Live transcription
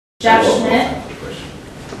Jeff Schmidt.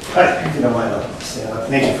 Hi, if you don't mind, I'll stand up.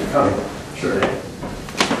 Thank you for coming. Sure.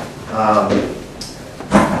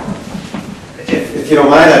 If you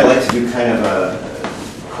don't mind, I'd like to do kind of a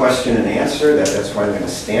question and answer. That's why I'm going to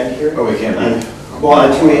stand here. Oh, we can. Well,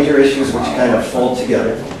 on two major issues which kind of fold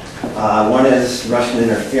together. One is Russian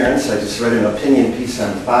interference. I just read an opinion piece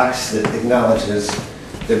on Fox that acknowledges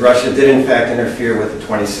that Russia did in fact interfere with the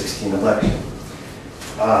 2016 election.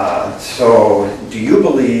 So do you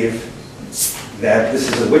believe that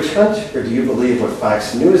this is a witch hunt, or do you believe what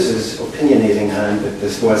Fox News is opinionating on, that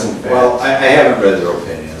this wasn't fair? Well, I haven't read their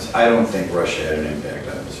opinions. I don't think Russia had an impact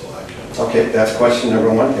on this election. Okay, that's question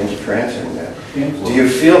number one. Thank you for answering that. Do you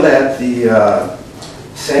feel that the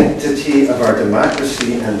sanctity of our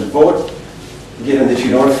democracy and the vote, given that you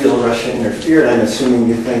don't feel Russia interfered, I'm assuming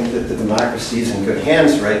you think that the democracy is in good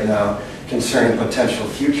hands right now concerning potential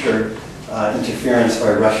future interference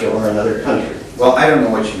by Russia or another country? Well, I don't know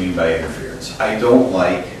what you mean by interference. I don't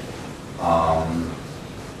like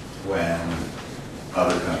when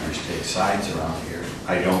other countries take sides around here.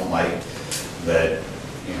 I don't like that,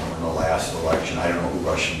 you know, in the last election, I don't know who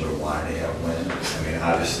Russia would have wanted to have win. I mean,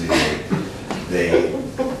 obviously they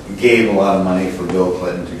gave a lot of money for Bill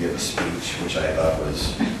Clinton to give a speech, which I thought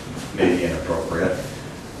was maybe inappropriate.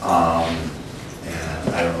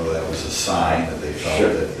 And I don't know if that was a sign that they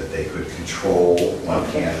felt that they could control one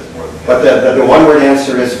candidate more than the other. But the one-word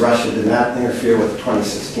answer is Russia did not interfere with the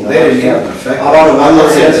 2016 election. They didn't have an effect. How about a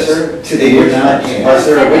one-word answer to the witch hunt? Was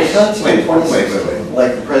there a witch hunt in 2016? Wait.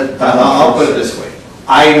 Like the president? I'll put it this way.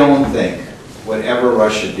 I don't think whatever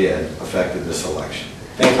Russia did affected this election.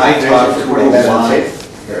 Thank you. I talked to putting that on tape.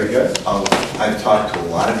 Very good. I've talked to a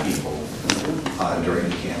lot of people during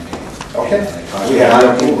the campaign. Okay. And I talked to a lot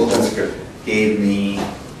of people who gave me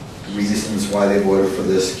reasons why they voted for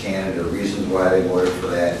this candidate, or reasons why they voted for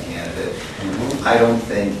that candidate. I don't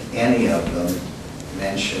think any of them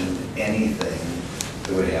mentioned anything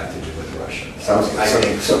that would have to do with Russia. Sounds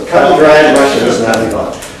good. So cut and dry, Russia is not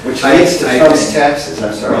involved. Which leads to Trump's taxes.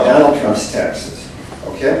 I'm sorry, Donald Trump's taxes.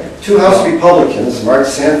 Okay? Two House Republicans, Mark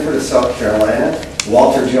Sanford of South Carolina,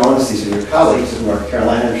 Walter Jones, these are your colleagues in North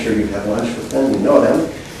Carolina, I'm sure you've had lunch with them, you know them.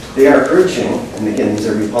 They are urging, and again, these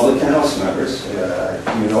are Republican House members. Do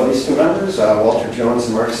you know these two members, Walter Jones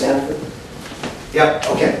and Mark Sanford? Yep.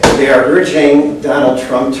 Okay. They are urging Donald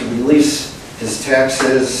Trump to release his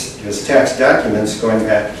taxes, his tax documents going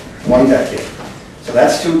back 1 decade. So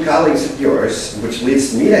that's two colleagues of yours, which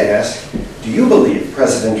leads me to ask, do you believe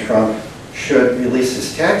President Trump should release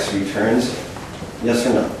his tax returns? Yes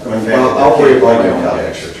or no? Going back I'll worry about my own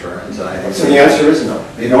tax returns. So the answer is no.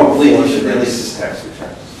 You don't believe he should release his tax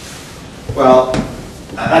returns? Well,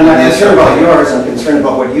 I'm not concerned about yours. I'm concerned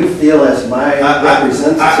about what you feel as my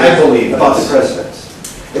representative I believe about the president's.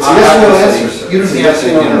 It's a yes or no answer, sir. You don't have to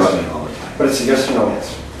interrupt me all the time. But it's a yes or no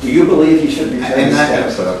answer. Do you believe he should return his tax? I'm not going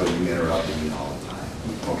to put up with you interrupting me all the time.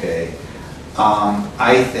 Okay?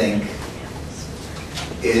 I think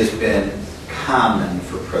it has been common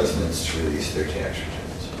for presidents to release their tax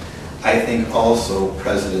returns. I think also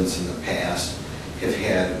presidents in the past have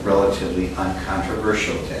had relatively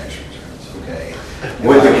uncontroversial tax returns. Okay.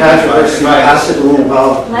 Would the controversy possibly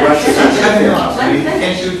involve Russia's interference?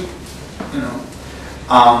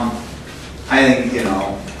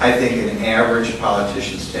 I think an average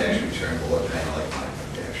politician's tax return will look kind of like my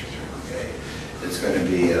tax return. Okay. It's going to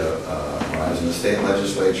be when I was in the state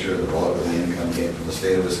legislature, the bulk of the income came from the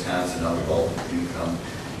state of Wisconsin. Now the bulk of the income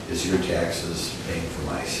is your taxes paying for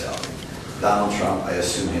my salary. Donald Trump, I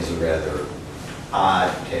assume, has a rather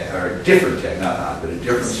odd or different tax, not odd, but a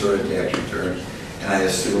different sort of tax return, and I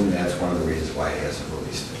assume that's one of the reasons why he hasn't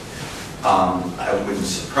released it. It wouldn't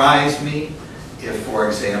surprise me if, for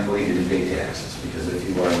example, he didn't pay taxes, because if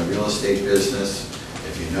you are in the real estate business,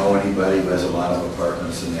 if you know anybody who has a lot of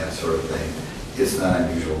apartments and that sort of thing, it's not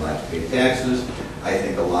unusual not to pay taxes. I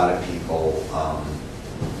think a lot of people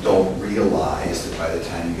don't realize that by the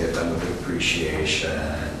time you get done with the depreciation,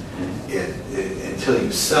 until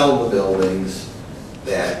you sell the buildings,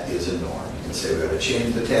 that is a norm. You can say we've got to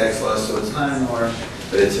change the tax law so it's not a norm,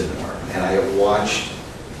 but it's a norm. And I have watched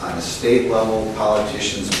on a state level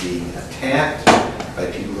politicians being attacked by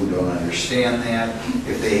people who don't understand that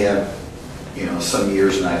if they have, you know, some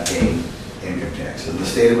years not paying income taxes. In the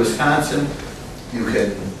state of Wisconsin, you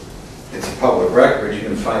can, it's a public record, you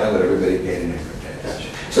can find out what everybody paid in income tax.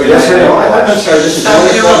 So yes or no? I'm sorry, this is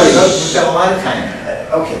we've got a lot of time.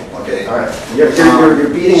 Okay, all right. You're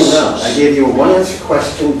beating around. I gave you a one-answer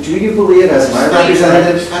question. Do you believe, as my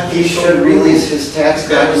representative, he should release his tax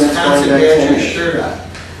documents going back 10 years? Sure not.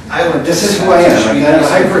 I went. This is who I am,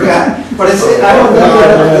 I forgot. But it's, I don't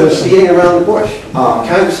know that beating around the bush.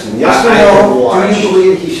 Congressman, yes or no, do you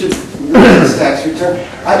believe he should release his tax return?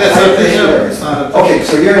 That's up to him, it's not up to him. Okay,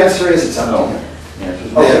 so your answer is it's up to him.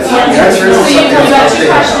 Okay, Yes. your answer is So it's you up to got him.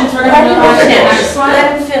 two questions, we're going to move on to the next one. Let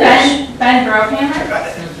him finish. Ben Grothman.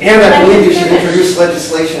 And I believe you should introduce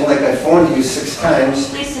legislation like I phoned you 6 times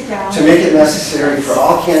Please sit down. to make it necessary for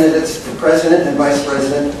all candidates for president and vice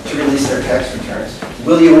president to release their tax returns.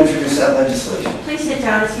 Will you introduce that legislation? Please sit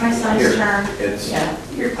down, it's my son's Here, turn. it's, Yeah.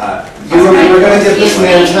 You were going to give this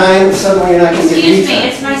man time, suddenly you're not going to give me Excuse me, time.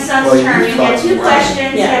 it's my son's Well, you turn. You had talked 2 right.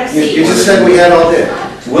 questions, Yeah. have a You seat. just said we had all day.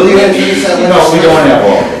 Will you introduce that legislation? No, we don't have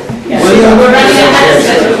all. Yeah. Will you We're running introduce out that of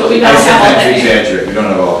schedule, but we don't have all I day. exaggerate, we don't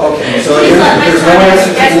have all. Okay, so Please let my there's no son answer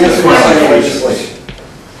to the ask the answer to question. the legislation.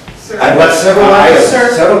 I've But several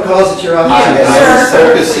Sir. several calls that you're off. I'm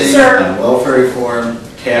Sir. focusing Sir. on welfare reform,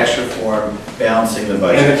 tax reform, balancing the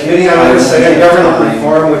budget. And the Committee on Oversight and Government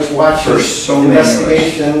Reform, which watches For so many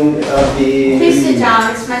investigation of the... Please sit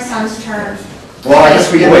down, it's my son's turn. Well, I guess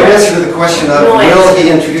we didn't answer to the question of, will he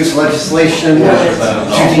introduce legislation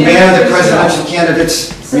to demand that presidential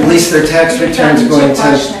candidates release their tax returns going to...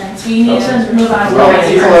 Questions. We need to move on to the Well,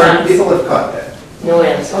 next person. people have caught that. No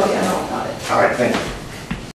answer. Okay, I don't want it. All right, thank you.